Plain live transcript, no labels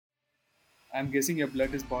I'm guessing your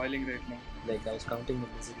blood is boiling right now. Like I was counting the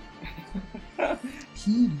misery.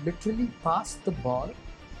 He literally passed the ball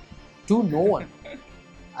to no one.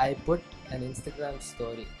 I put an Instagram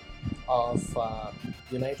story of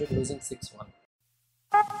United losing 6-1.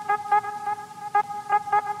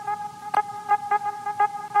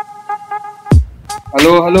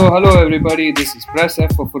 Hello, everybody. This is Press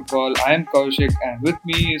F for Football. I am Kaushik, and with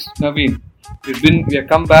me is Naveen. We have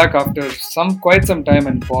come back after quite some time,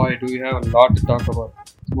 and boy, do we have a lot to talk about.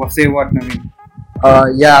 Say what, Naveen?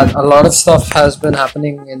 Yeah, a lot of stuff has been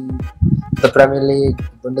happening in the Premier League,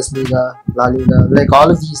 Bundesliga, La Liga, like all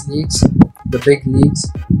of these leagues, the big leagues,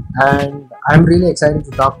 and I'm really excited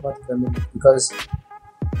to talk about the Premier League because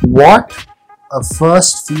what a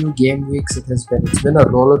first few game weeks it has been. It's been a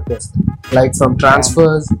roller coaster. Like from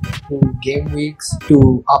transfers to game weeks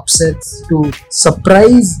to upsets to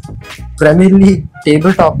surprise Premier League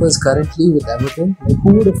table toppers currently with Everton. Like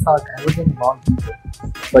who would have thought Everton of all people?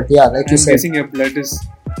 But yeah, like you said,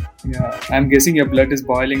 I'm guessing your blood is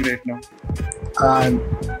boiling right now.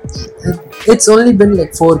 It's only been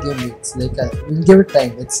like 4 game weeks. Like we'll give it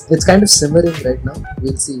time. It's kind of simmering right now.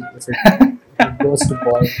 We'll see if it goes to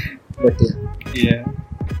boil. But yeah.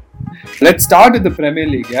 Let's start with the Premier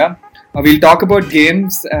League. Yeah. We'll talk about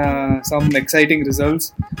games, some exciting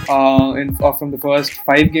results from the first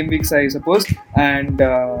 5 game weeks, I suppose, and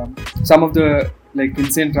some of the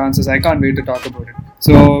insane transfers. I can't wait to talk about it.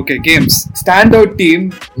 So, okay, games. Standout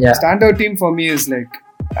team. Yeah. Standout team for me is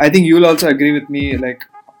I think you'll also agree with me.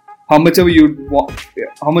 How much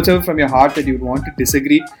ever from your heart that you'd want to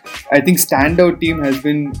disagree, I think standout team has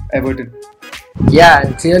been Everton. Yeah,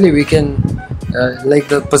 and clearly we can,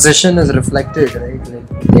 the position is reflected, right? Like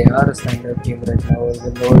they are a standout team right now,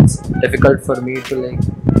 even though it's difficult for me to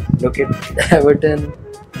look at Everton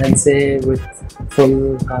and say with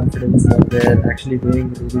full confidence that they're actually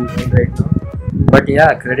doing really well right now. But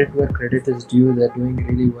yeah, credit where credit is due. They're doing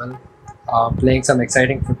really well, playing some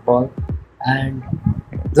exciting football, and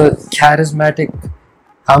the charismatic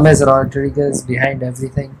James Rodriguez behind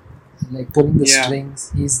everything. Pulling the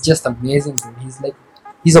strings, he's just amazing, dude.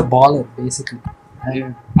 He's a baller basically.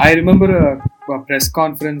 Yeah. I remember a press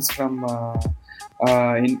conference from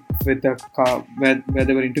where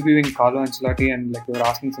they were interviewing Carlo Ancelotti and they were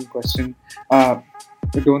asking some question.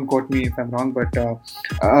 Don't quote me if I'm wrong, but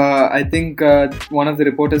I think one of the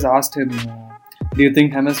reporters asked him, "Do you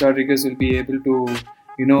think James Rodriguez will be able to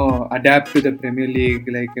adapt to the Premier League?"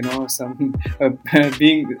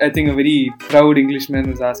 Being, I think, a very proud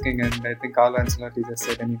Englishman was asking, and I think Carlo Ancelotti just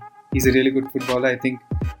said, he's a really good footballer. I think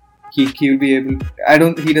he'll be able.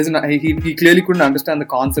 He clearly couldn't understand the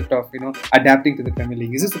concept of adapting to the Premier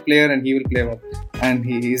League. He's just a player, and he will play well, and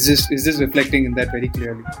he's just reflecting in that very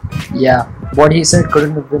clearly. Yeah, what he said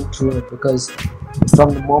couldn't have been truer because from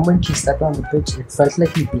the moment he stepped on the pitch, it felt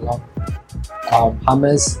like he belonged.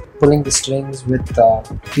 James pulling the strings with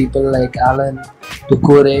people like Alan,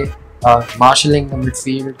 Doucouré, marshalling the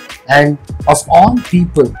midfield, and of all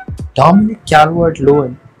people, Dominic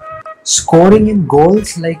Calvert-Lewin scoring in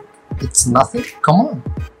goals like it's nothing. Come on.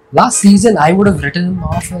 Last season, I would have written him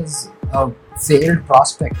off as a failed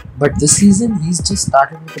prospect, but this season, he's just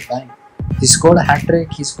started with a bang. He scored a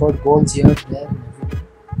hat-trick, he scored goals here and there and everything.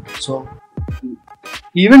 So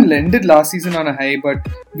he even ended last season on a high, but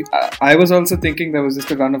I was also thinking there was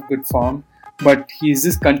just a run of good form. But he's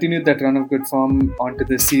just continued that run of good form onto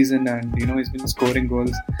this season, and he's been scoring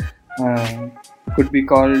goals. Could be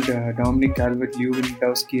called Dominic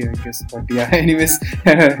Calvert-Lewandowski, I guess. But yeah, anyways,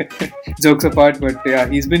 jokes apart. But yeah,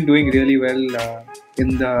 he's been doing really well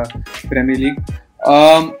in the Premier League.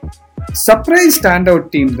 Surprise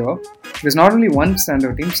standout team though. There's not only one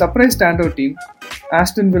standout team. Surprise standout team,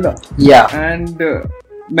 Aston Villa. Yeah. And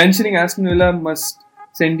mentioning Aston Villa must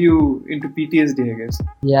send you into PTSD, I guess.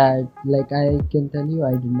 Yeah, I can tell you,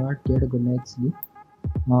 I did not get a good night's sleep.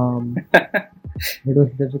 It was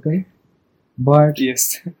difficult. But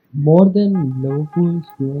yes, more than Liverpool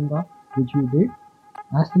screwing up, which we did,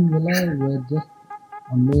 Aston Villa were just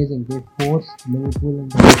amazing. They forced Liverpool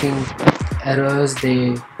into making errors.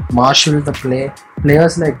 They marshaled the play.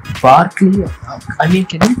 Players like Barkley.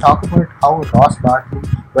 Can you talk about how Ross Barkley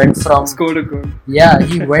went from scored a goal? Yeah,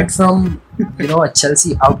 he went from a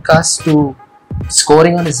Chelsea outcast to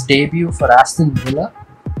scoring on his debut for Aston Villa.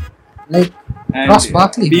 Ross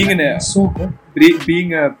Barkley being so good.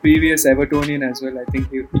 Being a previous Evertonian as well, I think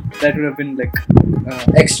that would have been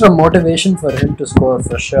extra motivation for him to score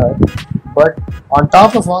for sure. But on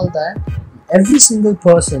top of all that, every single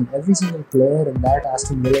person, every single player in that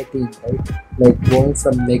Aston Villa team, right? Going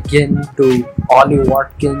from McGinn to Ollie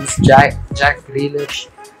Watkins, Jack Grealish,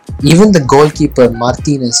 even the goalkeeper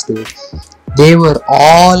Martinez too. They were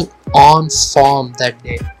all on form that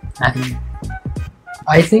day, and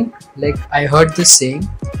I think, like, I heard this saying,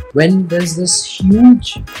 when there's this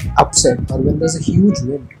huge upset or when there's a huge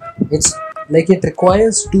win, it's like it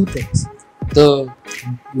requires two things: the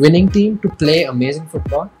winning team to play amazing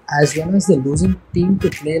football, as well as the losing team to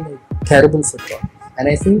play like terrible football. And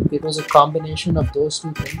I think it was a combination of those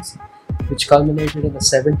two things which culminated in a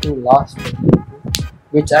 7-2 loss for Liverpool,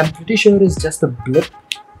 which I'm pretty sure is just a blip.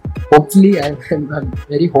 Hopefully, I'm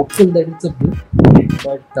very hopeful that it's a blip.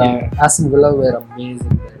 But Aston Villa were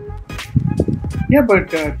amazing there. Yeah,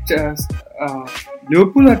 but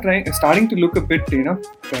Liverpool are starting to look a bit,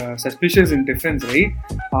 suspicious in defense, right?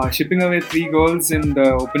 Shipping away 3 goals in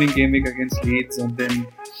the opening game week against Leeds, and then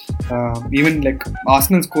even like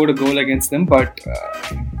Arsenal scored a goal against them, but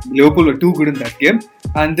Liverpool were too good in that game.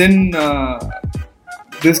 And then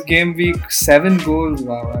this game week, 7 goals.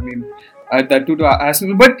 Wow, I mean, that too to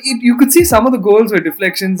Arsenal, but you could see some of the goals were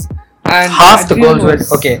deflections. And half the goals were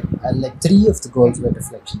okay, and like 3 of the goals were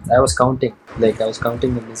deflections. I was counting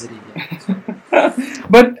the misery games.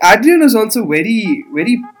 But Adrian is also very,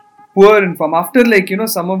 very poor in form. After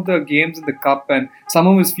some of the games in the cup and some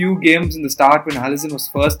of his few games in the start when Alisson was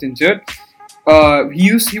first injured,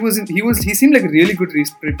 he seemed like a really good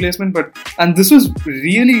replacement. And this was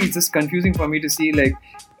really just confusing for me to see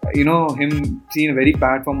him seeing a very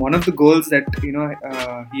bad form. One of the goals that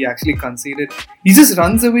he actually conceded, he just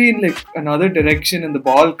runs away in like another direction and the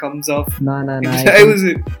ball comes off. No.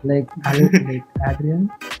 Like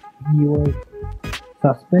Adrian, he was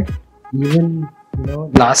suspect even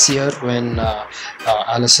last year when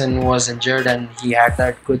Alisson was injured and he had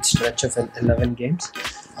that good stretch of 11 games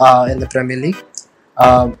in the Premier League.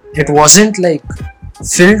 It wasn't like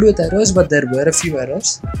filled with errors, but there were a few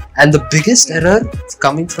errors, and the biggest error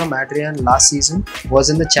coming from Adrian last season was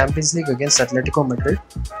in the Champions League against Atletico Madrid,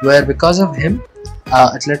 where because of him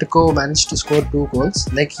Atletico managed to score 2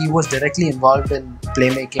 goals. Like, he was directly involved in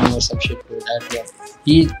playmaking or some shit to Adrian.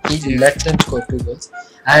 He let them score 2 goals,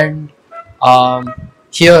 and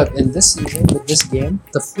here in this season with this game,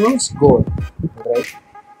 the first goal, right,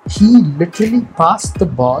 he literally passed the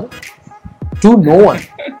ball to no one.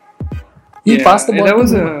 He passed the ball. That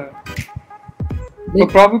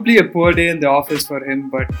was probably a poor day in the office for him,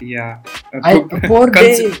 but yeah, a poor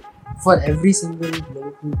day for every single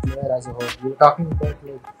Liverpool player as a whole. We were talking about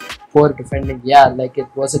poor defending. Yeah, like it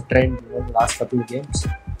was a trend the last couple of games.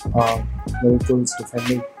 Liverpool's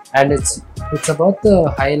defending, and it's about the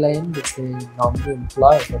high line which they normally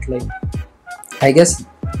employ. But I guess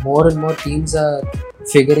more and more teams are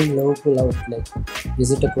figuring Liverpool out. Is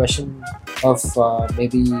it a question of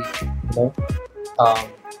maybe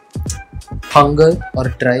hunger or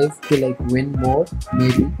drive to win more,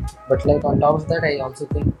 maybe? But on top of that, I also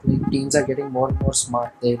think teams are getting more and more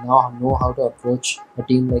smart. They now know how to approach a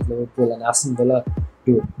team like Liverpool and Aston Villa.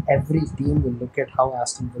 Dude, every team will look at how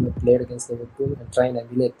Aston Villa played against Liverpool and try and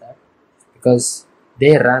emulate that, because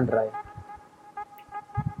they ran riot.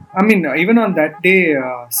 I mean, even on that day,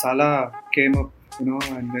 Salah came up,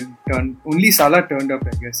 and then Salah turned up, I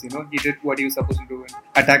guess. He did what he was supposed to do and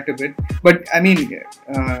attacked a bit. But I mean,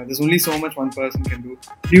 there's only so much one person can do.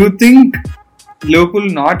 Do you think Liverpool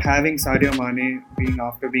not having Sadio Mane being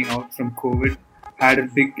out from COVID had a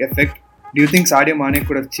big effect? Do you think Sadio Mane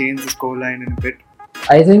could have changed the scoreline in a bit?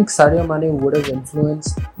 I think Sadio Mane would have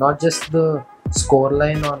influenced not just the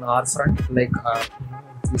scoreline on our front,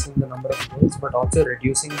 increasing the number of goals, but also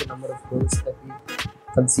reducing the number of goals that we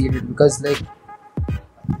conceded, because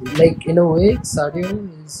in a way Sadio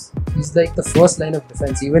is like the first line of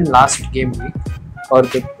defense. Even last game week or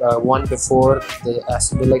the one before the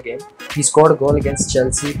Aston Villa game, he scored a goal against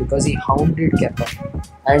Chelsea because he hounded Kepa.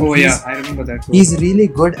 And I remember that goal. He's really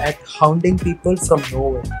good at hounding people from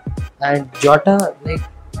nowhere. And Jota,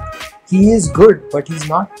 he is good, but he's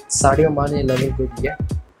not Sadio Mane level good yet.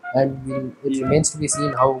 And it remains to be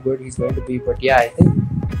seen how good he's going to be. But yeah, I think,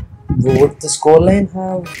 would the scoreline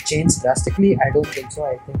have changed drastically? I don't think so.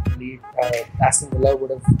 I think Aston Villa would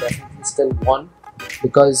have definitely still won,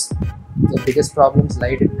 because the biggest problems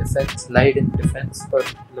lied in defense for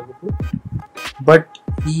Liverpool. But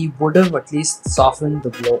he would have at least softened the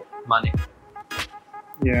blow, Mane.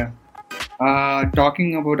 Yeah.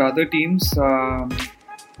 Talking about other teams,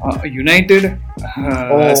 United.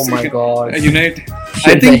 Oh my God! United.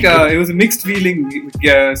 I think it was a mixed feeling.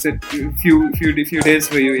 Said few days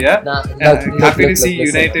for you. Yeah. Happy to see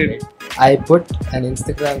United. I put an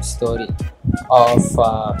Instagram story of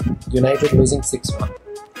United losing 6-1.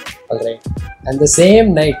 Alright, and the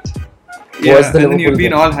same night was the Liverpool and then you've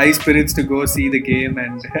been game. all high spirits to go see the game,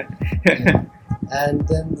 and And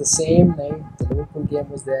then the same night, the Liverpool game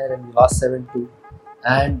was there, and we lost 7-2.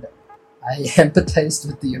 And I empathized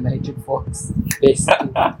with the United folks,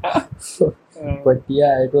 basically. But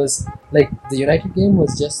yeah, it was like the United game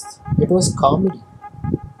was it was comedy.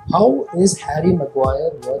 How is Harry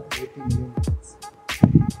Maguire worth 80 million?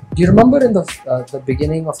 Do you remember in the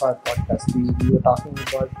beginning of our podcast, we were talking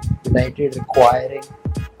about United requiring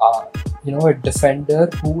a defender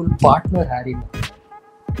who will partner Harry Maguire?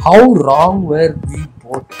 How wrong were we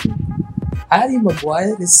both? Harry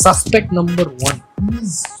Maguire is suspect number one. He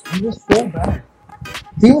was so bad.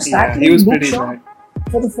 He was tackling Luke Shaw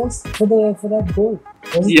for that goal.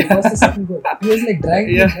 Was it the first or second goal? He was like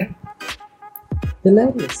dragging him.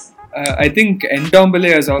 Hilarious. I think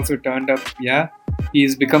Ndombele has also turned up. Yeah,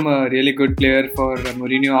 he's become a really good player for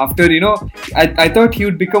Mourinho. After I thought he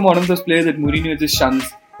would become one of those players that Mourinho just shuns.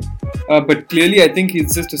 But clearly, I think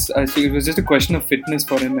it's just it was just a question of fitness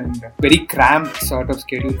for him, and very cramped sort of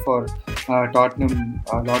schedule for Tottenham.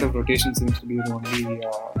 A lot of rotation seems to be the only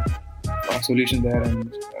solution there,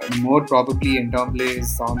 and more probably Ndombele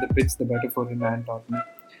is on the pitch, the better for him and Tottenham.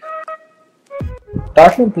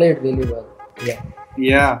 Tottenham played really well.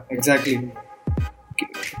 Yeah, exactly.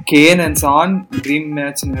 Kane and Son, dream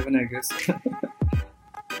match in heaven, I guess.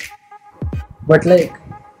 But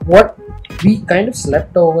what we kind of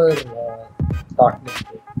slept over Tottenham,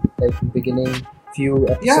 like the beginning few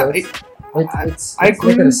episodes. Yeah, it's like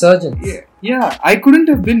a resurgence. Yeah, I couldn't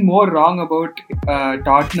have been more wrong about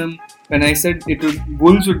Tottenham when I said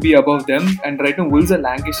Wolves would be above them, and right now Wolves are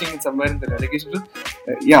languishing somewhere in the relegation zone.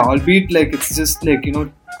 Albeit it's just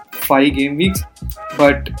 5 game weeks,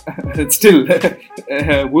 but still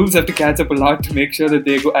Wolves have to catch up a lot to make sure that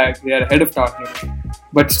they are ahead of Tottenham.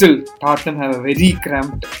 But still, Tottenham have a very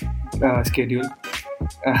cramped schedule.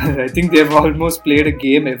 I think they've almost played a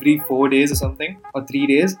game every 4 days or something, or 3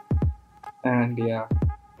 days, and yeah.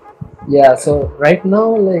 So right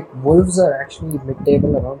now, Wolves are actually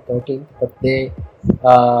mid-table around 13th, but they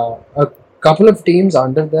a couple of teams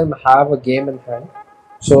under them have a game in hand.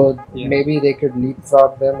 So maybe they could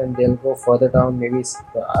leapfrog them and they'll go further down, maybe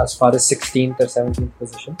as far as 16th or 17th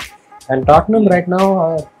position. And Tottenham right now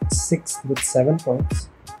are 6th with 7 points.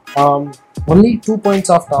 Only 2 points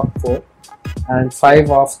off top 4 and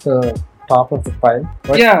 5 off the top of the pile.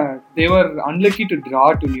 But they were unlucky to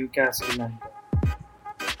draw to Newcastle. And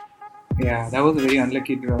that was a very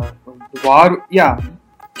unlucky draw. VAR,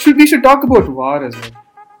 we should talk about VAR as well.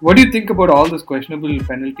 What do you think about all those questionable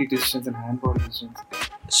penalty decisions and handball decisions?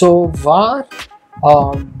 So VAR,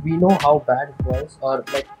 we know how bad it was, or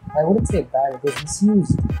I wouldn't say bad, it was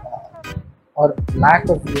misused, or lack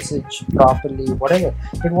of usage properly, whatever.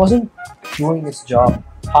 It wasn't doing its job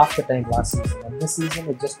half the time last season, and this season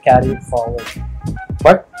it just carried forward.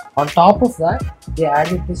 But on top of that, they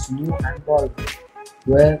added this new handball rule,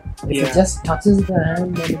 where if it just touches the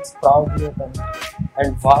hand, then it's probably a penalty.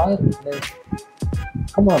 And VAR,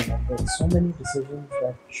 come on, man. There's so many decisions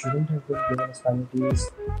that shouldn't have been given as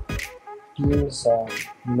penalties. Teams,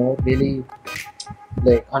 really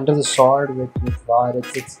under the sword with VAR.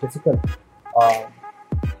 It's difficult.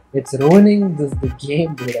 It's ruining the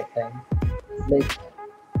game dude at times.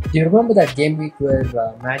 Do you remember that game week where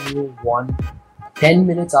Man U won 10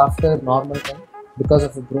 minutes after normal time because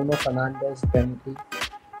of a Bruno Fernandes penalty?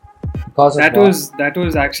 That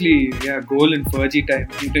was actually goal in Fergie time.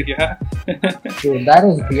 Dude, that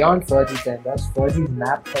was beyond Fergie time. That was Fergie's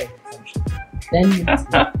nap time essentially. 10 minutes.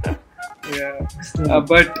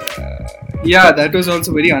 That was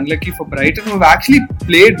also very unlucky for Brighton, who have actually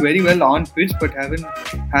played very well on pitch but haven't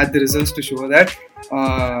had the results to show that.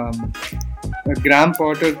 Graham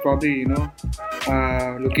Potter probably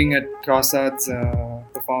looking at Trossard's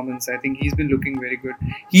performance, I think he's been looking very good.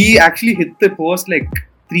 He actually hit the post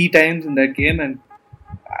 3 times in that game, and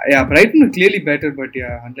Brighton are clearly better, but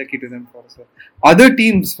unlucky to them for so. Other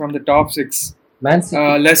teams from the top 6, Man City.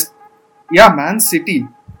 Man City.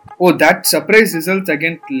 Oh, that surprise results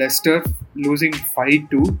against Leicester, losing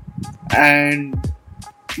 5-2, and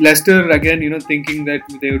Leicester again, thinking that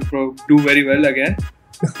they would do very well again,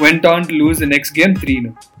 went on to lose the next game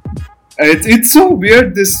 3-0. It's so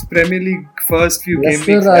weird, this Premier League first few game weeks.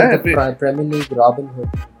 Leicester are the Premier League Robin Hood.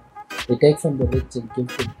 They take from the rich and give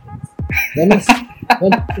to the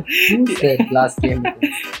who said last game?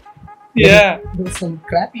 There was some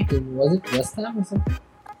crappy team. Was it West Ham or something?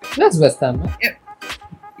 It was West Ham, no?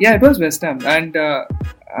 Yeah, it was West Ham. And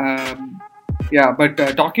but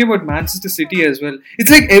talking about Manchester City as well, it's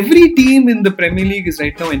like every team in the Premier League is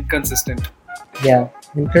right now inconsistent. Yeah,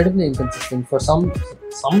 incredibly inconsistent for some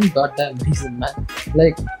goddamn reason, man.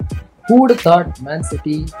 Who would have thought Man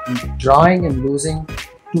City drawing and losing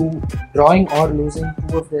to drawing or losing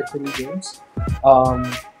 2 of their 3 games. Um,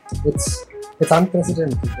 it's it's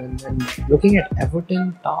unprecedented. And looking at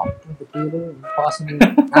Everton top of the table, impossible.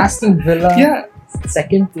 Aston Villa Yeah,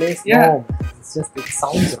 second place. yeah. No, it's just it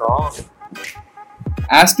sounds wrong.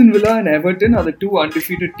 Aston Villa and Everton are the 2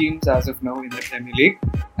 undefeated teams as of now in the Premier League.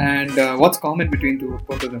 And what's common between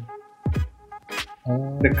both of them?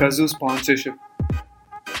 The Kazoo sponsorship.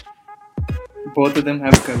 Both of them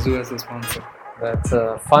have Kazoo as a sponsor. That's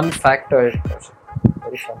a fun factoid.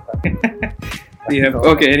 Very fun factoid. Yeah.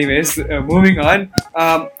 Okay. Anyways, moving on.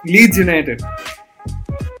 Leeds United.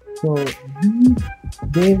 So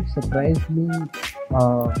they surprised me.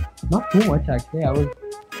 Not too much actually. I was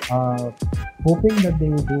hoping that they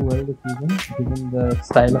would do well this season, given the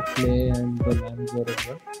style of play and the manager as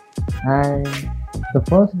well. And the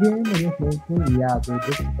first game against Liverpool, yeah, they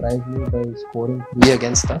did surprise me by scoring 3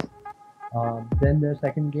 against us. Then their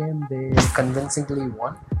second game, they convincingly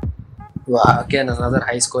won. Again, another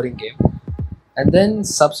high-scoring game. And then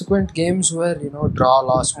subsequent games were, draw,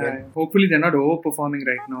 loss, win. Hopefully, they're not overperforming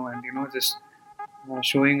right now, and just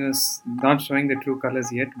showing us, not showing the true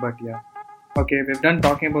colors yet. But yeah, okay, we've done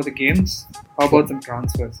talking about the games. How about some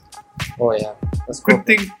transfers? Oh yeah, that's quick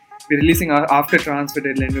thing. We're releasing after transfer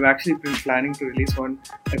deadline. We've actually been planning to release one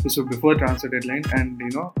episode before transfer deadline, and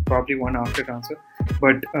probably one after transfer.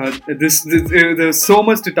 But there's so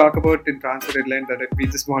much to talk about in transfer deadline that we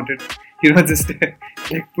just wanted, just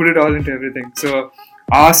put it all into everything. So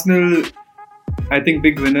Arsenal, I think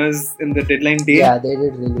big winners in the deadline day. Yeah, they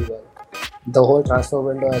did really well. The whole transfer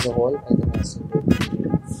window as a whole, I think Arsenal did.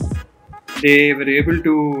 They were able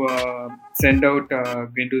to send out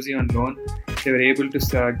Guendouzi on loan. They were able to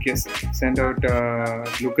send out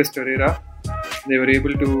Lucas Torreira. They were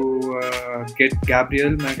able to get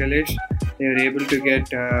Gabriel Magalhaes. They were able to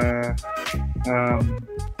get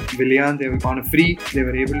Willian. They were on a free. They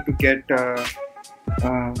were able to get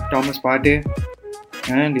Thomas Partey.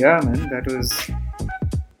 And yeah, man, that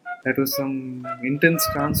was some intense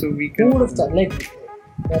transfer weekend. Who would have thought,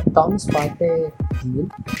 that Thomas Partey deal?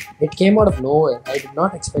 It came out of nowhere. I did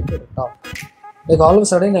not expect it at all. All of a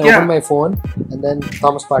sudden, I opened my phone and then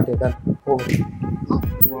Thomas Partey done.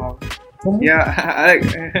 Wow. Yeah,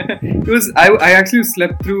 it was. I actually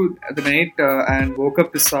slept through the night and woke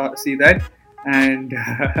up to see that, and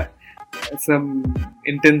some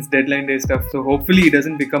intense deadline day stuff. So hopefully, he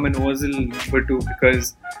doesn't become an Ozil number 2,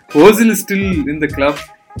 because Ozil is still in the club.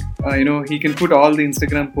 He can put all the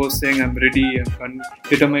Instagram posts saying I'm ready, I'm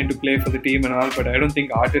determined to play for the team and all, but I don't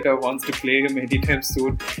think Arteta wants to play him anytime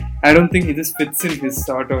soon. I don't think he just fits in his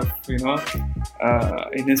sort of,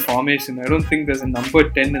 in his formation. I don't think there's a number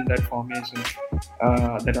 10 in that formation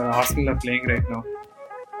that Arsenal are playing right now.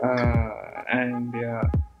 And yeah.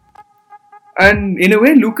 And in a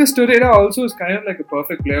way, Lucas Torreira also is kind of like a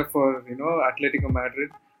perfect player for, Atletico Madrid.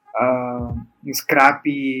 He's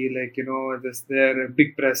scrappy, there's a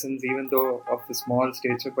big presence, even though of the small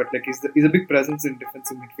stature, but he's a big presence in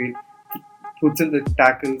defensive midfield. He puts in the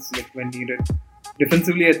tackles when needed.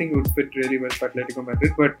 Defensively, I think he would fit really well for Atletico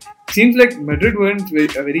Madrid, but seems like Madrid weren't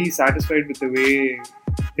very satisfied with the way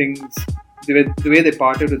the way they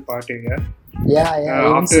parted with Partey. Yeah.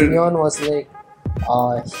 Even Simeone was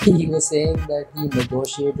he was saying that he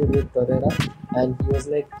negotiated with Torreira, and he was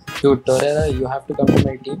like, dude, Torreira, you have to come to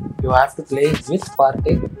my team, you have to play with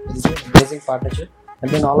Partey. It's an amazing partnership.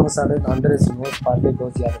 And then all of a sudden, under his nose, Partey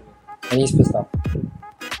goes the other way, and he's pissed off.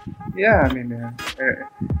 Yeah, I mean,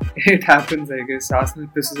 it happens, I guess. Arsenal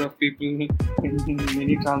pisses off people in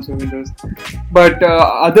many transfer windows. But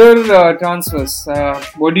other transfers,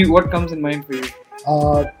 what comes in mind for you?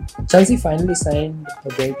 Chelsea finally signed a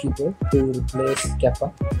goalkeeper to replace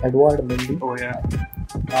Kepa, Edouard Mendy. Oh yeah.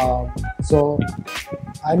 So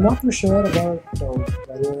I'm not too sure about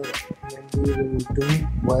whether Mendy will do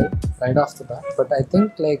well right off the bat, but I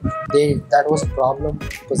think that was a problem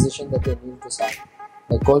position that they needed to solve.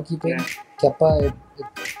 Goalkeeping, Kepa,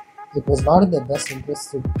 it was not in their best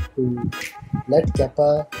interest to let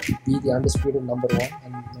Kepa be the undisputed number 1,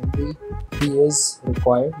 and Mendy, he is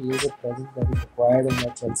required. He is a presence that is required in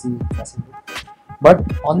that Chelsea dressing room. But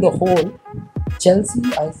on the whole, Chelsea,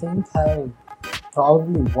 I think, have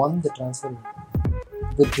probably won the transfer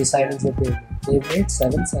with the signings that they've made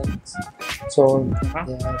 7 signings. So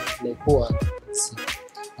they are who are? Let's see.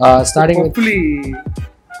 Starting hopefully,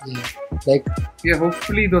 with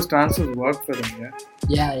hopefully those transfers work for them.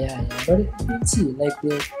 Yeah. But we'll see.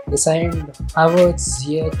 They signed Havertz,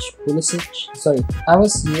 Ziyech, Pulisic. Sorry,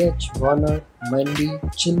 Havertz, Ziyech, Werner, Mendy,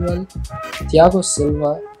 Chilwell, Thiago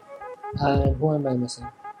Silva, and who am I missing?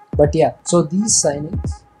 But yeah, so these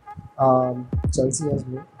signings Chelsea has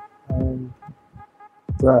made, and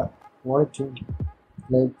Bruh, what a tune.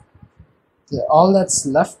 Like, yeah, all that's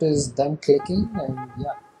left is them clicking, and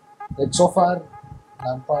yeah. Like, so far,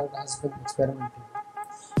 Lampard has been experimenting.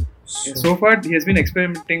 Yeah, So, so far, he has been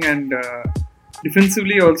experimenting, and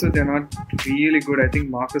defensively also they're not really good. I think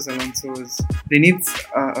Marcus Alonso is. They need.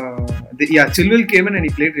 Chilwell came in and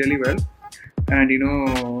he played really well. And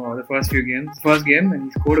the first game, and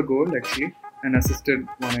he scored a goal actually, and assisted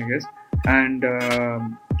one, I guess. And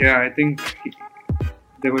I think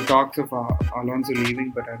there were talks of Alonso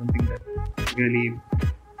leaving, but I don't think that really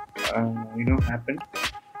happened.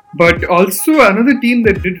 But also another team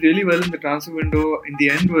that did really well in the transfer window in the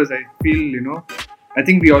end was, I feel, I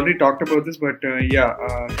think we already talked about this, but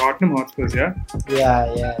Tottenham Hotspurs, yeah.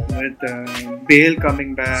 With Bale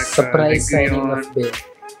coming back, surprise signing of Bale.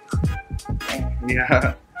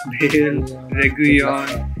 Bale,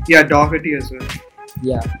 Reguilon, Doherty as well.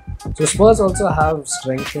 Yeah. So Spurs also have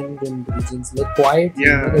strengthened in regions like quietly.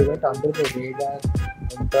 They went under the radar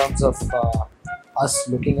in terms of us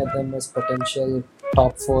looking at them as potential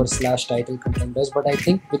top 4/title contenders. But I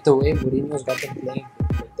think with the way Mourinho's got them playing,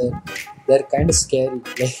 they're kind of scary.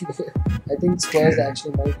 I think Spurs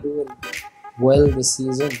actually might do well this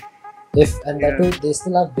season. They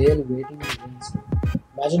still have Bale waiting to win. So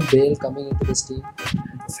imagine Bale coming into this team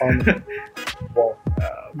and performing. Wow.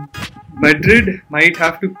 Madrid might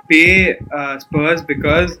have to pay Spurs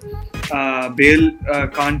because Bale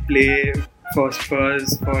can't play for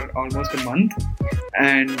Spurs for almost a month,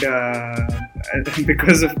 and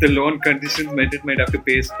because of the loan conditions, Madrid might have to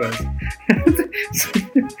pay Spurs.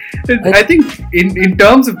 I think in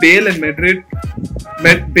terms of Bale and Madrid,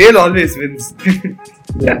 Bale always wins.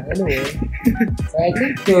 Yeah, anyway, so I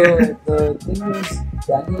think the thing is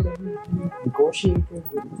Daniel Levy negotiated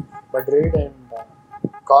with Madrid and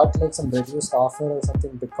got like some reduced offer or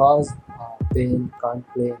something because Bale can't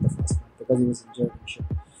play in the first month because he was injured and shit.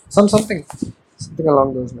 Something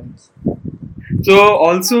along those lines. So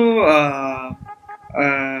also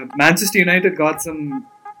Manchester United got some,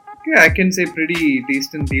 I can say pretty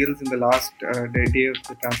decent deals in the last day of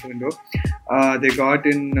the transfer window. They got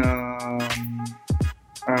in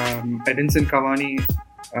Edinson Cavani,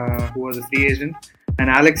 who was a free agent, and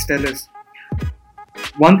Alex Telles.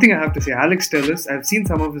 One thing I have to say, Alex Telles, I've seen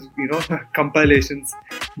some of his, compilations,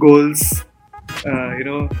 goals,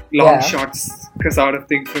 long shots, sort of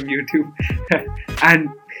things from YouTube. And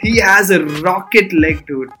he has a rocket leg,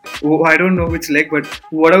 dude. Oh, I don't know which leg, but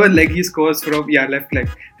whatever leg he scores from, left leg.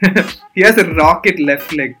 He has a rocket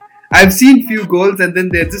left leg. I've seen few goals and then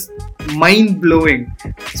they're just mind-blowing.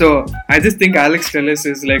 So I just think Alex Telles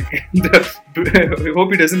is like, I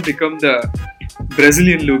hope he doesn't become the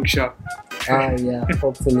Brazilian Luke Shaw.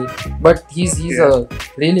 Hopefully. But he's a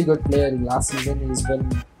really good player. Last season he's been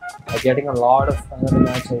getting a lot of Man of the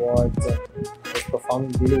Match awards and he's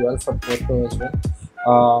performing really well for Porto as well.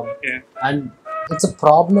 And it's a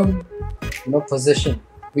problem, position.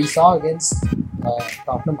 We saw against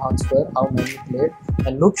Tottenham Hotspur how many played,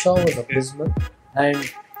 and Luke Shaw was abysmal. And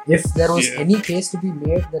if there was any case to be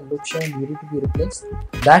made that Luke Shaw needed to be replaced,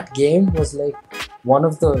 that game was like one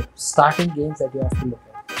of the starting games that you have to look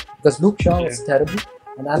at. Because Luke Shaw was terrible,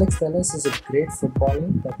 and Alex Telles is a great footballer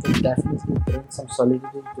that can definitely bring some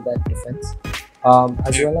solidity to that defense.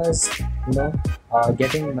 As well as,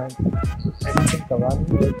 getting Edinson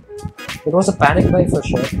Cavani. It was a panic buy for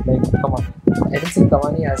sure. Like, come on. Edinson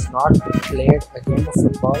Cavani has not played a game of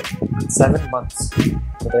football in 7 months,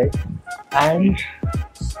 right? And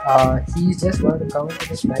he's just going to come into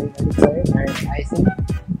this Man United side, and I think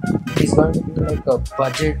he's going to be like a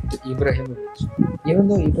budget Ibrahimovic. Even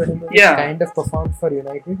though Ibrahimovic kind of performed for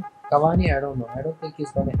United, Cavani, I don't know. I don't think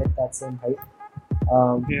he's going to hit that same height.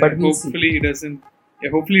 But we'll hopefully see.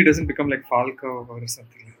 Hopefully he doesn't become like Falcao or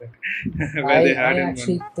something like that. I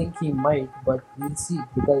actually think he might, but we'll see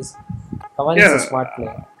because Cavani is a smart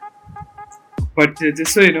player. But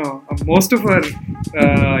just so you know, most of our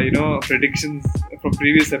predictions from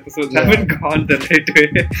previous episodes haven't gone the right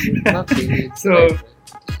way. Not really. So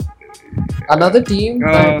another team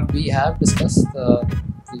that we have discussed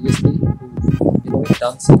previously, who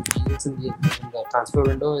done some deals in the transfer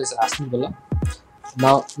window, is Aston Villa.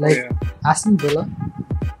 Now, Aston Villa,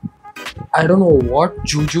 I don't know what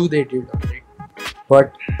juju they did on it,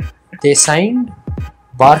 but they signed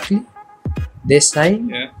Barkley, they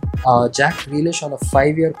signed Jack Grealish on a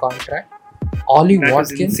 5-year contract, Ollie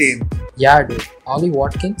Watkins, insane. Yeah, dude, Ollie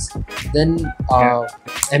Watkins, then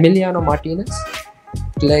Emiliano Martinez,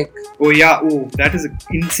 like. That is an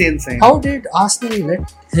insane sign. How did Arsenal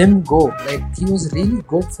let him go? Like, he was really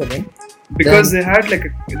good for them. because they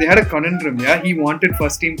had a conundrum. Yeah, he wanted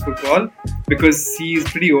first team football because he's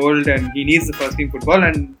pretty old and he needs the first team football,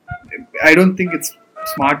 and I don't think it's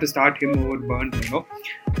smart to start him over Burns.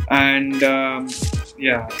 And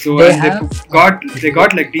yeah, so They and have they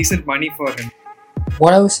got like decent money for him.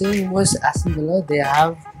 what I was saying was Aston Villa. They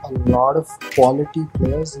have a lot of quality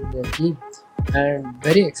players in their team, and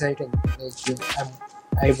very exciting.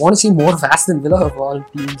 I want to see more of Aston Villa of all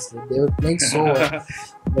teams. They were playing so well,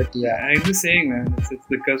 but yeah. I'm just saying, man, it's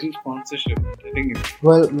the Kazoo sponsorship. I think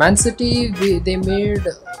Well, Man City, they made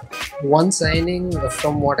one signing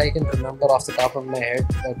from what I can remember off the top of my head,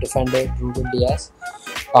 defender Ruben Diaz.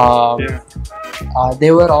 yeah,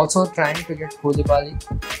 They were also trying to get Koulibaly,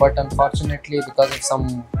 but unfortunately, because of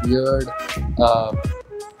some weird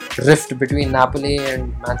rift between Napoli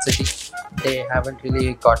and Man City, they haven't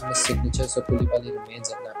really gotten his signature, so Koulibaly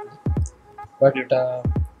remains at Napoli. But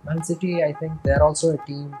Man City, I think they're also a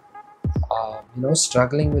team,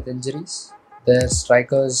 struggling with injuries. Their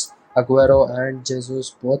strikers, Aguero and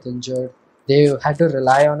Jesus, both injured. They had to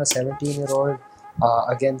rely on a 17-year-old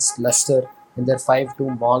against Leicester in their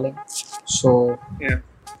 5-2 mauling. So yeah.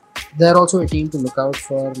 they're also a team to look out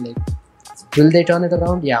for. Like, will they turn it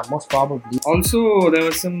around? Yeah, most probably. Also, there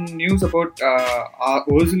was some news about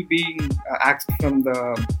Ozil being axed from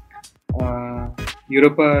the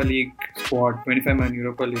Europa League squad, 25-man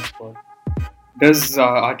Europa League squad. Does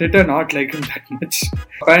Arteta not like him that much?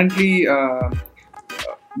 Apparently,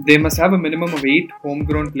 they must have a minimum of 8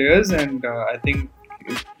 homegrown players, and I think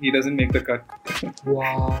he doesn't make the cut.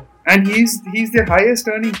 Wow. And he's their highest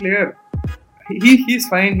earning player. He's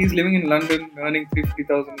fine. He's living in London, earning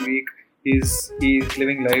 350,000 a week. He's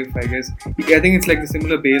living life, I guess. I think it's like the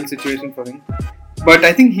similar Bale situation for him. But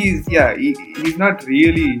I think he's not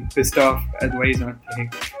really pissed off at why he's not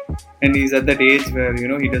playing. And he's at that age where,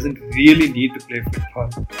 he doesn't really need to play football.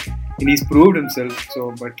 And he's proved himself,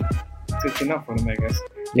 so, but it's enough for him, I guess.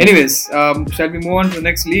 Yeah. Anyways, shall we move on to the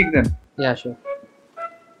next league then? Yeah, sure.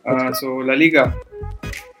 So, La Liga.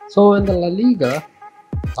 So in the La Liga,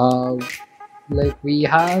 we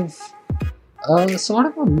have sort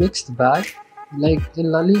of a mixed bag. Like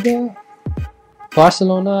in La Liga,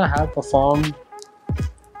 Barcelona have performed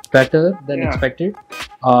better than expected.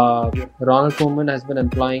 Ronald Koeman has been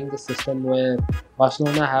employing the system where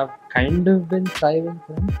Barcelona have kind of been thriving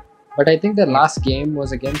from. But I think their last game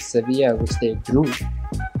was against Sevilla, which they drew.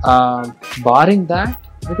 Barring that,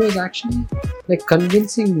 it was actually like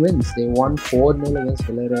convincing wins. They won 4-0 against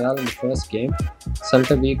Villarreal in the first game.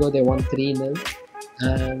 Celta Vigo, they won 3-0.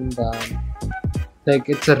 And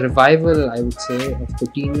it's a revival, I would say, of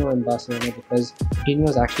Coutinho and Barcelona, because Coutinho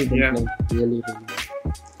has actually been playing really, really well.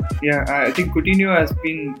 Yeah, I think Coutinho has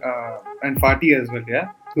been, and Fati as well,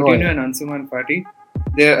 yeah? Coutinho and Ansu Fati.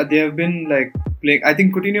 They have been like playing. I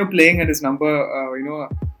think Coutinho playing at his number,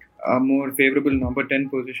 a more favorable number 10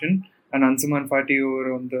 position, and Ansu Fati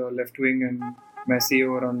over on the left wing, and Messi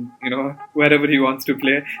over on wherever he wants to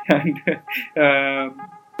play, and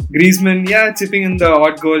Griezmann, chipping in the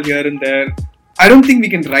odd goal here and there. I don't think we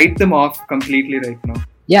can write them off completely right now.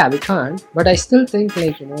 Yeah, we can't. But I still think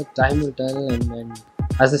time will tell, and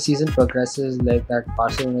as the season progresses, like that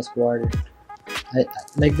Barcelona squad,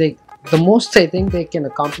 the most I think they can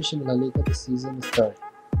accomplish in La Liga this season is third,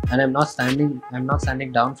 and I'm not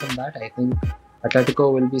standing down from that. I think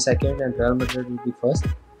Atletico will be second and Real Madrid will be first.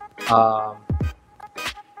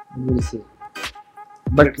 We'll see.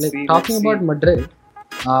 But talking about Madrid,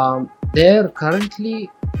 they're currently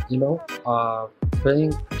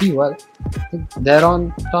playing pretty well. I think they're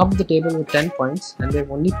on top of the table with 10 points, and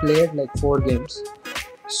they've only played 4 games.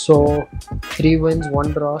 So 3 wins,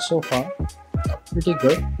 1 draw so far. Pretty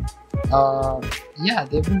good.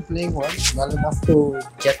 They've been playing well enough to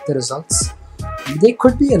get the results. They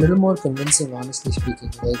could be a little more convincing, honestly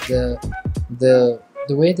speaking. Like the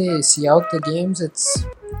way they see out the games, it's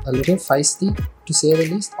a little feisty to say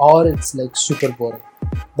the least, or it's super boring.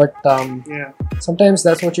 But sometimes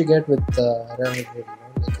that's what you get with Real Madrid,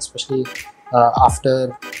 especially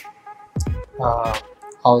after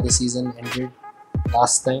how the season ended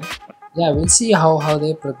last time. Yeah, we'll see how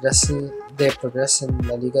they progress in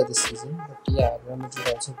La Liga this season. But Real Madrid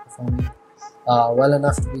also performing well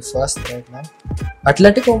enough to be first right now.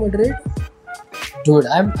 Atletico Madrid, dude,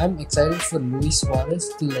 I'm excited for Luis Suarez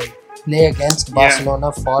to play against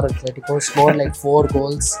Barcelona for Atletico, score 4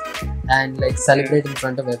 goals and celebrate in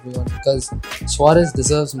front of everyone, because Suarez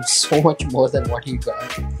deserves so much more than what he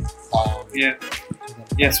got.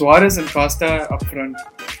 Suarez and Costa up front,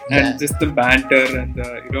 and just the banter and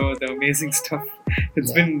the amazing stuff.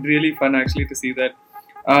 It's been really fun actually to see that.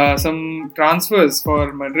 Some transfers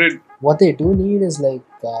for Madrid. What they do need is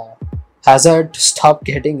Hazard to stop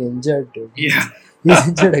getting injured, dude. Yeah. He's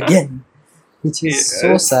injured again, which is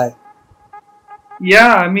so Yes. sad.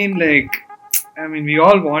 Yeah, we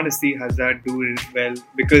all want to see Hazard do it well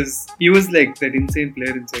because he was like that insane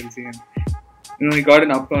player in Chelsea, and he got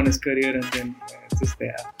an up on his career, and then it's just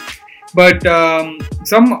there. But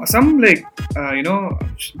some like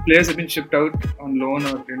players have been shipped out on loan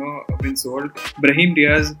or been sold. Brahim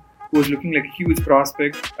Diaz, who was looking like a huge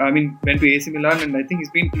prospect, went to AC Milan, and I think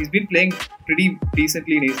he's been playing pretty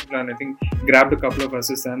decently in AC Milan. I think grabbed a couple of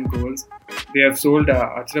assists and goals. They have sold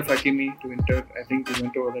Achraf Hakimi to Inter. I think we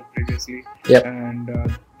went over that previously. Yep. And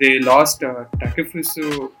they lost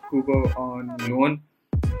Takefusu Kubo on loan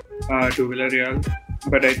to Villarreal.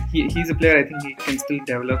 But he's a player I think he can still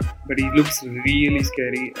develop. But he looks really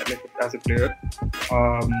scary as a player.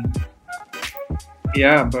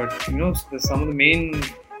 But some of the main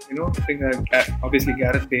things are obviously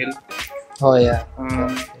Gareth Bale. Oh yeah.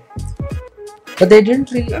 But they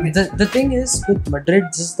didn't really. The thing is with Madrid,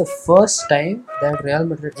 this is the first time that Real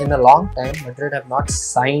Madrid, in a long time, Madrid have not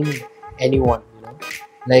signed anyone.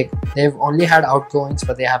 Like they've only had outgoings,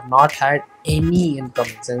 but they have not had any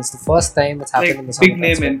incomings, and it's the first time it's happened in the summer big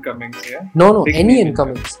name transfer. Incomings, yeah. No, Big any name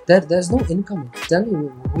incomings. There's no incomings. Tell me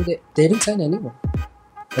who they didn't sign anyone.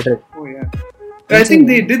 Madrid. Oh yeah. I think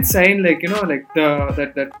they did sign that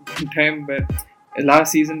time where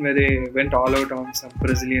last season where they went all out on some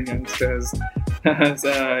Brazilian youngsters,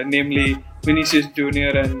 namely Vinicius Junior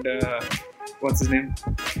and what's his name?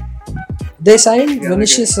 They signed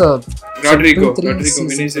Vinicius. Rodrigo.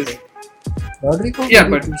 Vinicius. Rodrigo. Yeah,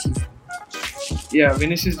 but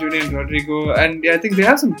Vinicius Junior and Rodrigo, and I think they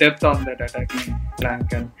have some depth on that attacking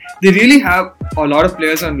flank, and they really have a lot of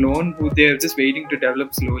players on loan who they're just waiting to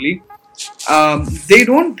develop slowly. They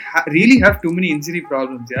don't really have too many injury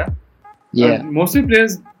problems, yeah. Yeah. Mostly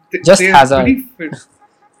players. Just they're Hazard. pretty fit.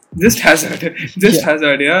 Just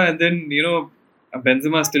Hazard, yeah. And then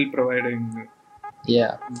Benzema still providing.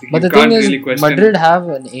 Yeah. You But the can't thing is, really question. Madrid have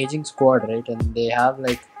an aging squad, right? And they have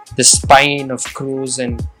like the spine of Cruz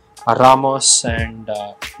and Ramos and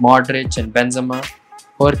Modric and Benzema,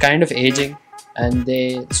 who are kind of aging, and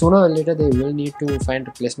they sooner or later they will need to find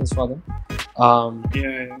replacements for them.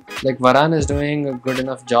 Yeah. Like Varane is doing a good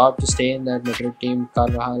enough job to stay in that Madrid team.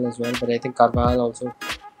 Carvajal as well, but I think Carvajal also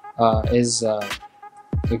is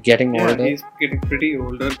getting Yeah, older. he's getting pretty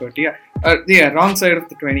older, but wrong side of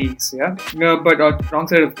the 20s, yeah. But wrong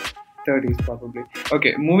side of 30s probably.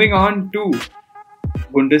 Okay, moving on to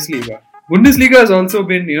Bundesliga. Bundesliga has also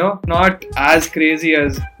been, not as crazy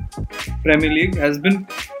as Premier League. Has been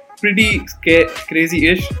pretty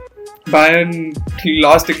crazy-ish. Bayern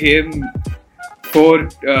lost a game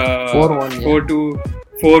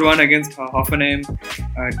 4-1 against Hoffenheim.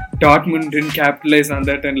 Dortmund didn't capitalize on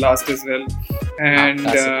that and lost as well. And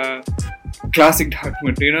classic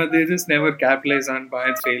Dortmund, they just never capitalize on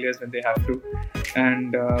Bayern's failures when they have to.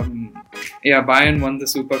 And Bayern won the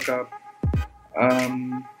Super Cup.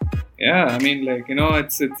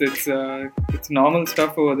 It's normal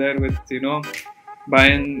stuff over there with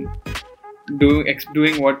Bayern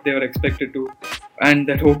doing what they were expected to, and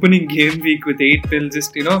that opening game week with 8-0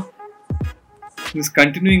 just just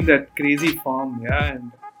continuing that crazy form,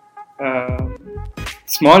 and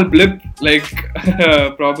small blip like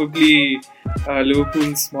probably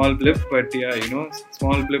Liverpool's small blip, but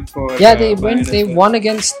small blip for They Bayern won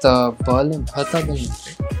against Berlin, Hertha Berlin,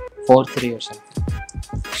 4-3 or something.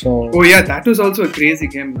 So that was also a crazy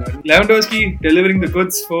game. Lewandowski delivering the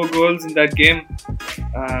goods, 4 goals in that game.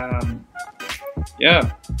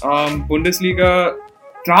 Bundesliga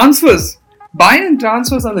transfers. Bayern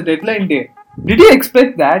transfers on the deadline day. Did you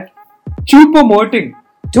expect that? Choupo-Moting.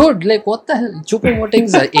 Dude, like what the hell?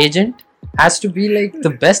 Choupo-Moting's agent has to be like the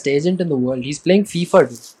best agent in the world. He's playing FIFA,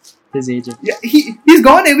 dude. His agent. Yeah, he's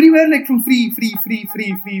gone everywhere like from free.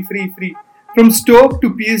 From Stoke to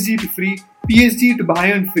PSG to free. PSG to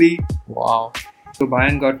Bayern free. Wow. So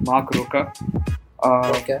Bayern got Mark Roca.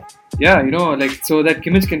 Okay. Yeah, so that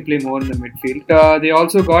Kimmich can play more in the midfield. They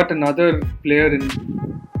also got another player in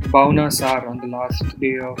Bouna Sarr on the last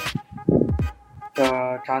day of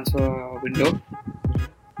the transfer window.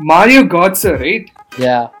 Mario Götze, right?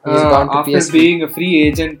 Yeah, he's gone to after PSV. being a free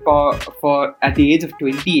agent for at the age of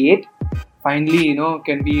 28, finally,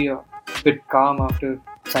 can be a bit calm after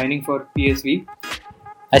signing for PSV.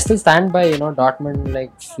 I still stand by, Dortmund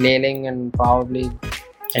like flailing and probably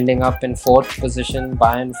ending up in 4th position,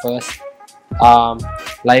 Bayern first,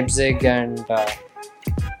 Leipzig and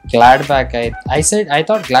Gladbach. I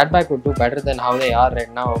thought Gladbach would do better than how they are right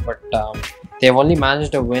now, but they've only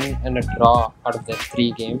managed a win and a draw out of their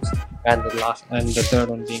 3 games, and the third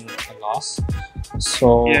one being a loss.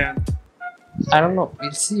 So I don't know.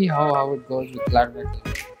 We'll see how it goes with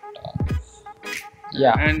Gladbach.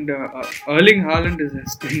 Yeah. And Erling Haaland is a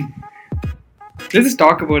thing. Let's just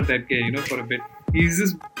talk about that guy, for a bit. He's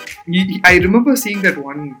just. I remember seeing that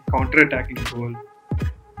one counter-attacking goal.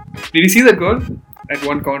 Did you see that goal? That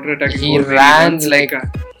one counter-attacking He goal. ran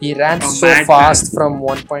Where he ran a so madman. fast from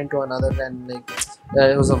one point to another, and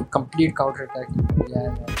it was a complete counter attack.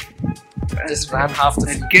 Yeah. Just ran half the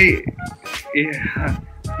That field. guy, yeah,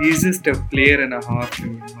 he's just a player and a half,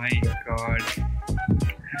 dude. My God.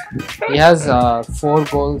 He has 4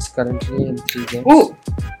 goals currently in 3 games. Oh,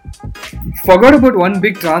 forgot about one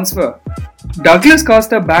big transfer. Douglas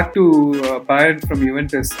Costa back to Bayern from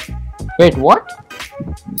Juventus. Wait, what?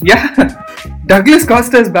 Yeah, Douglas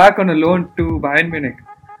Costa is back on a loan to Bayern Munich.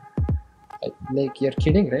 Like, you're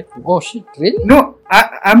kidding, right? Oh shit, really? No,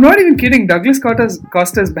 I'm not even kidding. Douglas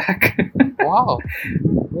Costa's back. Wow.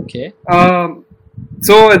 Okay.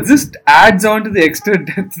 So it just adds on to the extra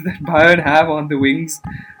depth that Bayern have on the wings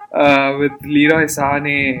with Leroy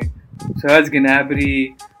Sané, Serge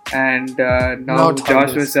Gnabry, and now Not Joshua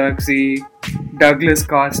Douglas. Zirkzee, Douglas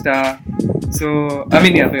Costa. So I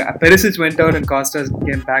mean, yeah, Perisic went out and Costa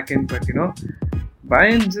came back in, but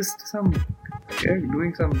Bayern just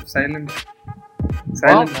doing some silent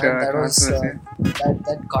Wow, man, that was transfers. Yeah.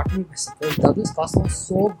 that got me by surprise. Douglas Costa was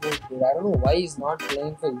so good, dude. I don't know why he's not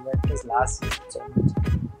playing for Juventus last season so much.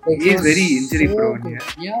 Like, He is was very injury so prone, good.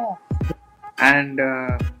 yeah. And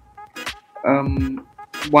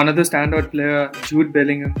one other standout player, Jude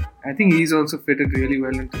Bellingham. I think he's also fitted really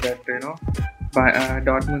well into that, by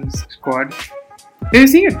Dortmund's squad. We're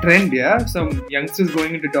seeing a trend, yeah. Some youngsters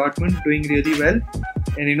going into Dortmund doing really well,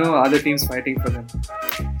 and other teams fighting for them.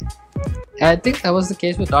 I think that was the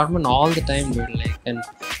case with Dortmund all the time, dude. Like, and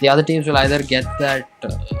the other teams will either get that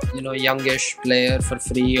youngish player for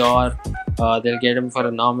free, or they'll get him for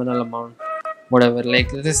a nominal amount, whatever. Like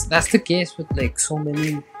that's the case with like so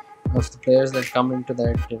many of the players that come into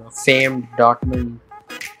that famed Dortmund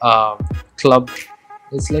club.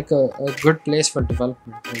 It's like a good place for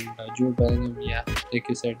development. And Jude Bellingham, yeah, like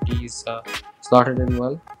you said, he's slotted in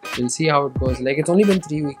well. We'll see how it goes. Like, it's only been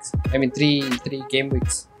 3 weeks. I mean, three game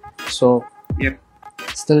weeks. So, Yep.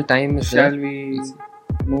 still time is Shall there. we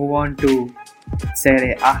move on to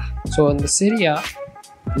Serie A? So in the Serie A,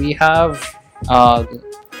 we have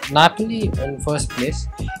Napoli in first place,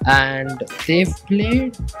 and they've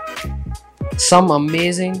played some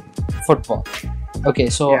amazing football. Okay,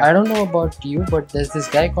 so Yeah. I don't know about you, but there's this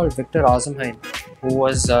guy called Victor Osimhen who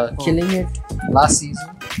was killing it last season.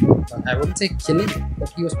 I wouldn't say killing it, but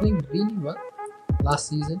he was playing really well last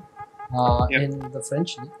season Yep. in the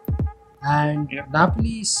French league. And Yep.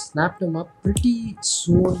 Napoli snapped him up pretty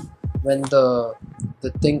soon when the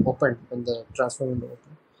thing opened, when the transfer window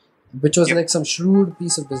opened, which was Yep. like some shrewd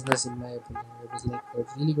piece of business in my opinion. It was like a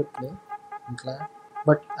really good play. I'm glad.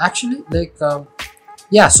 But actually,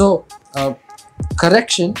 so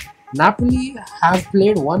correction, Napoli have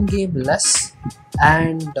played 1 game less,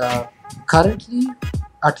 and currently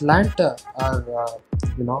Atlanta are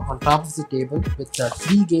on top of the table with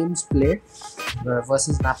 3 games played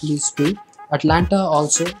versus Napoli's 2. Atlanta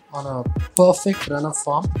also on a perfect run of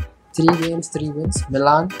form, 3 games, 3 wins.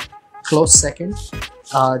 Milan close second,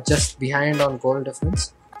 just behind on goal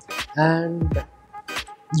difference, and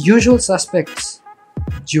usual suspects: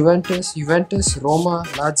 Juventus, Roma,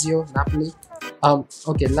 Lazio, Napoli.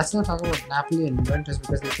 Okay, let's not talk about Napoli and Juventus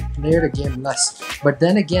because they played a game less. But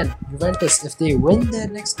then again, Juventus, if they win their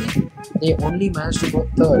next game, they only manage to go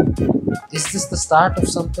third. Is this the start of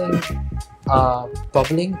something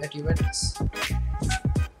bubbling at Juventus?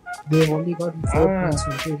 They've only gotten 4 points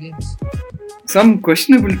from 2 games. Some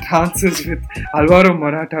questionable transfers with Alvaro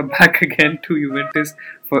Morata back again to Juventus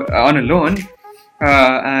on a loan,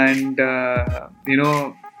 and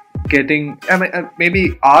getting maybe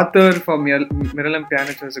Arthur for Miralem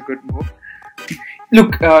Pjanic was a good move.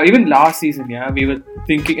 Look, even last season, we were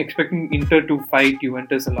expecting Inter to fight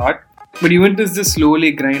Juventus a lot, but Juventus just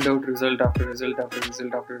slowly grind out result after result after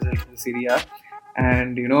result after result in the Serie A,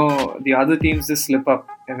 and the other teams just slip up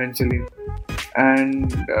eventually.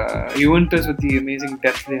 And Juventus, with the amazing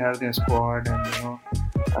depth they have in their squad,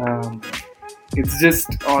 and it's just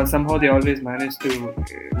somehow they always manage to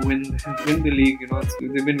win the league.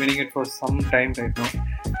 They've been winning it for some time right now.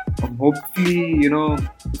 Hopefully,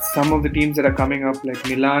 some of the teams that are coming up, like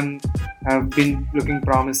Milan, have been looking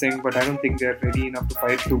promising, but I don't think they're ready enough to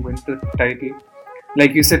fight to win the title.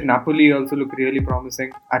 Like you said, Napoli also look really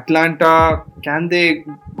promising. Atlanta, can they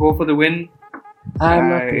go for the win? I'm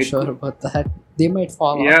not too sure about that. They might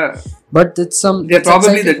fall off. Yeah, But it's they're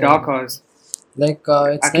probably the exciting. dark horse. Like,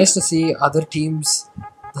 it's nice to see other teams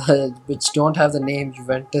which don't have the name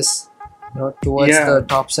Juventus, towards Yeah. the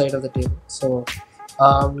top side of the table. So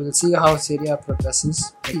we'll see how Serie A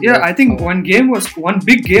progresses. Yeah, I think one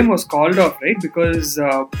big game was called off, right? Because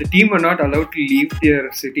the team were not allowed to leave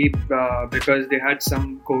their city because they had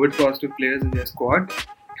some COVID positive players in their squad.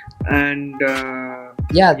 And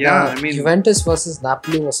Juventus versus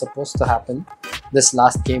Napoli was supposed to happen this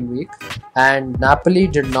last game week, and Napoli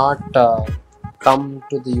did not come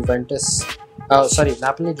to the Juventus.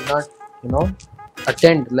 Napoli did not,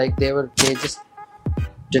 attend. Like they just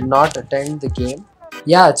did not attend the game.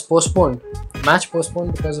 Yeah, it's postponed. Match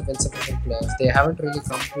postponed because of insufficient players. They haven't really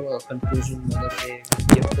come to a conclusion whether they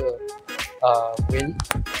give the win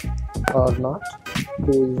or not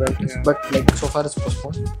to Juventus. Yeah. But so far it's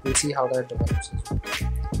postponed. We'll see how that develops as well.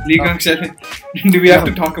 Liga, do we have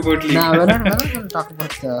to talk about Liga? Nah, we're not going to talk about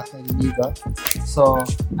the Liga. So,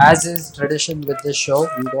 as is tradition with this show,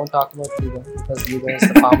 we don't talk about Liga because Liga is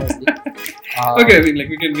the Farmers League. Okay, I mean,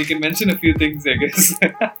 we can mention a few things, I guess.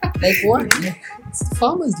 What? It's the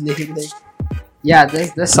Farmers League. Yeah,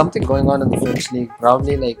 there's something going on in the French league.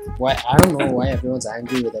 Probably why, I don't know why everyone's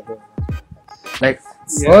angry with everyone.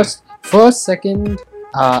 First, second,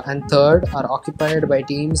 and third are occupied by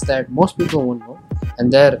teams that most people won't know,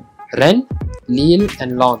 and they're Rennes, Lille,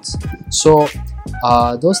 and Lens. So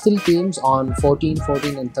those three teams on 14,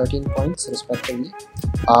 and 13 points respectively,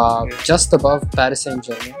 just above Paris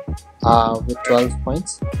Saint-Germain with 12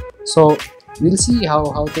 points. So we'll see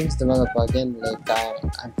how things develop. Again,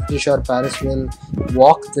 I'm pretty sure Paris will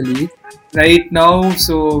walk the league right now.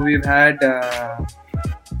 So we've had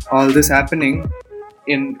all this happening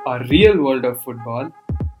in a real world of football,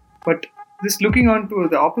 but just looking on to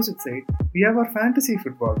the opposite side, we have our fantasy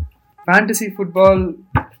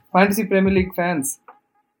Premier League fans,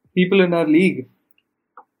 people in our league.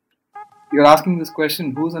 You're asking this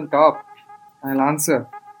question, who's on top? I'll answer.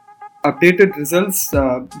 Updated results,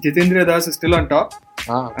 Jitendra Das is still on top,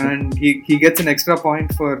 okay. And he gets an extra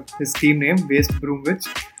point for his team name, West Bromwich.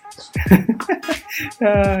 And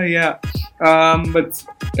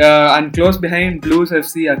close behind Blues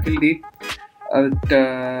FC Akhil D. I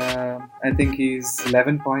think he's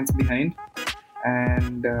 11 points behind,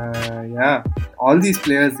 and all these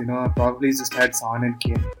players, probably just had Son and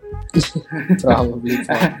Kane. Probably.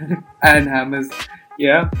 And Hammers.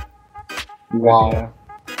 Yeah. Wow. But,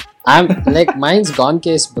 I'm mine's gone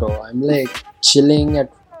case, bro. I'm chilling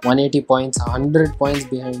at 180 points, 100 points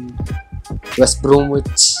behind West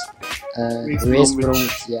Bromwich. West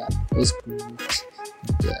Bromwich. Yeah, West Bromwich.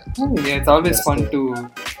 Yeah. It's always fun to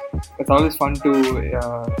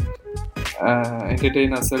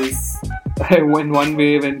entertain ourselves in one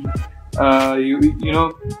way when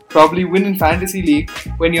you probably win in fantasy league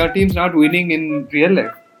when your team's not winning in real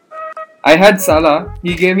life. I had Salah.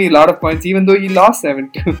 He gave me a lot of points, even though he lost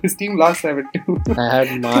 7-2. His team lost 7-2. I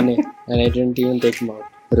had Mane, and I didn't even take him out.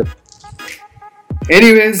 Rip.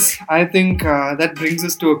 Anyways, I think that brings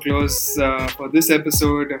us to a close for this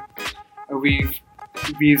episode. We've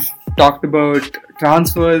talked about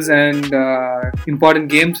transfers and important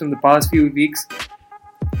games from the past few weeks.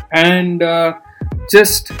 And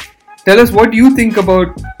just tell us what you think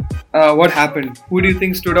about what happened. Who do you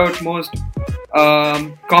think stood out most?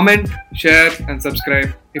 Comment, share, and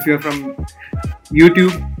subscribe. If you're from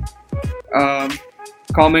YouTube,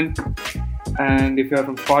 comment, and if you're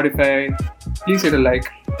from Spotify, please hit a like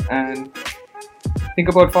and think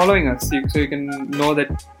about following us so you can know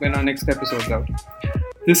that when our next episode's out.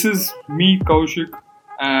 This is me, Kaushik,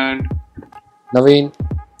 and Naveen,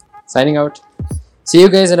 signing out. See you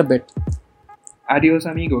guys in a bit. Adios,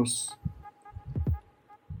 amigos.